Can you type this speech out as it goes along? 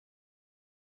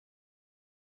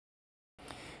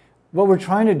what we're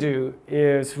trying to do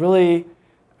is really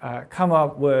come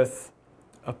up with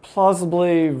a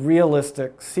plausibly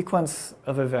realistic sequence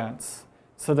of events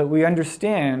so that we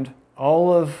understand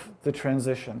all of the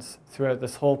transitions throughout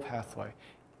this whole pathway.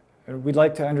 And we'd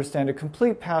like to understand a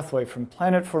complete pathway from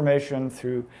planet formation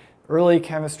through early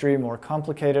chemistry, more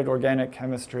complicated organic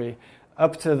chemistry,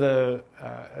 up to the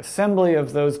assembly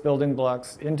of those building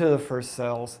blocks into the first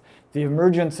cells, the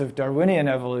emergence of Darwinian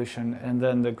evolution, and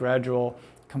then the gradual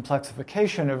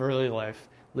complexification of early life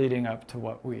leading up to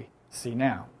what we see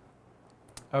now.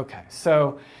 Okay,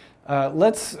 so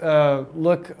let's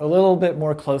look a little bit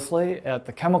more closely at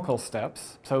the chemical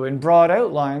steps. So in broad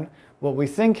outline, what we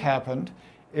think happened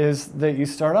is that you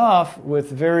start off with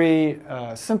very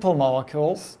simple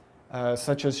molecules,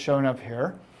 such as shown up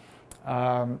here.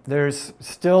 There's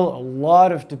still a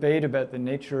lot of debate about the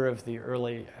nature of the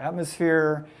early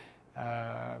atmosphere.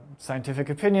 Scientific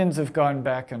opinions have gone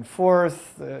back and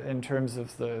forth in terms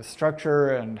of the structure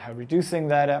and how reducing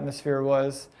that atmosphere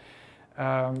was.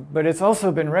 But it's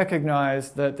also been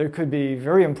recognized that there could be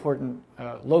very important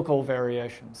local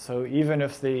variations. So even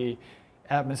if the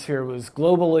atmosphere was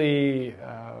globally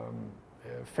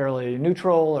fairly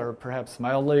neutral or perhaps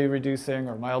mildly reducing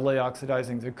or mildly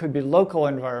oxidizing, there could be local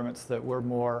environments that were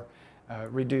more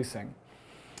reducing.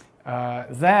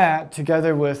 That,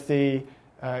 together with the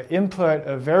input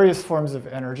of various forms of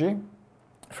energy,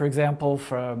 for example,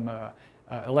 from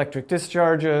electric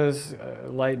discharges,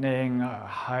 lightning,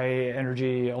 high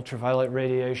energy ultraviolet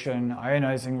radiation,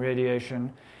 ionizing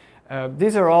radiation.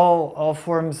 These are all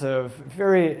forms of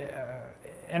very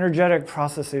energetic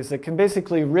processes that can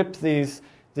basically rip these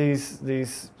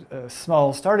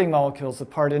small starting molecules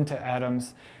apart into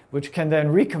atoms, which can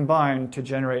then recombine to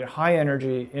generate high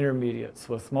energy intermediates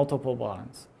with multiple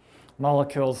bonds.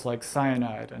 Molecules like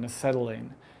cyanide and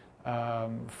acetylene,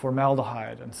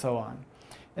 formaldehyde, and so on.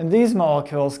 And these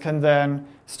molecules can then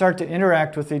start to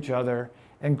interact with each other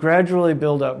and gradually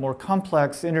build up more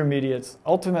complex intermediates,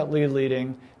 ultimately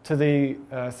leading to the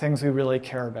things we really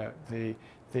care about, the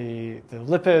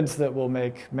lipids that will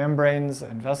make membranes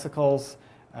and vesicles,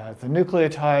 the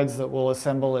nucleotides that will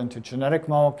assemble into genetic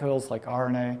molecules like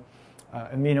RNA,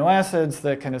 amino acids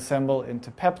that can assemble into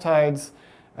peptides,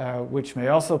 which may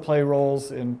also play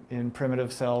roles in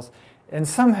primitive cells. And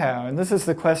somehow, and this is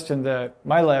the question that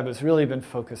my lab has really been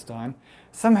focused on,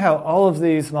 somehow all of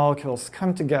these molecules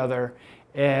come together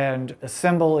and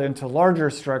assemble into larger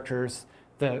structures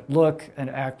that look and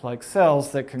act like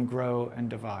cells that can grow and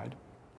divide.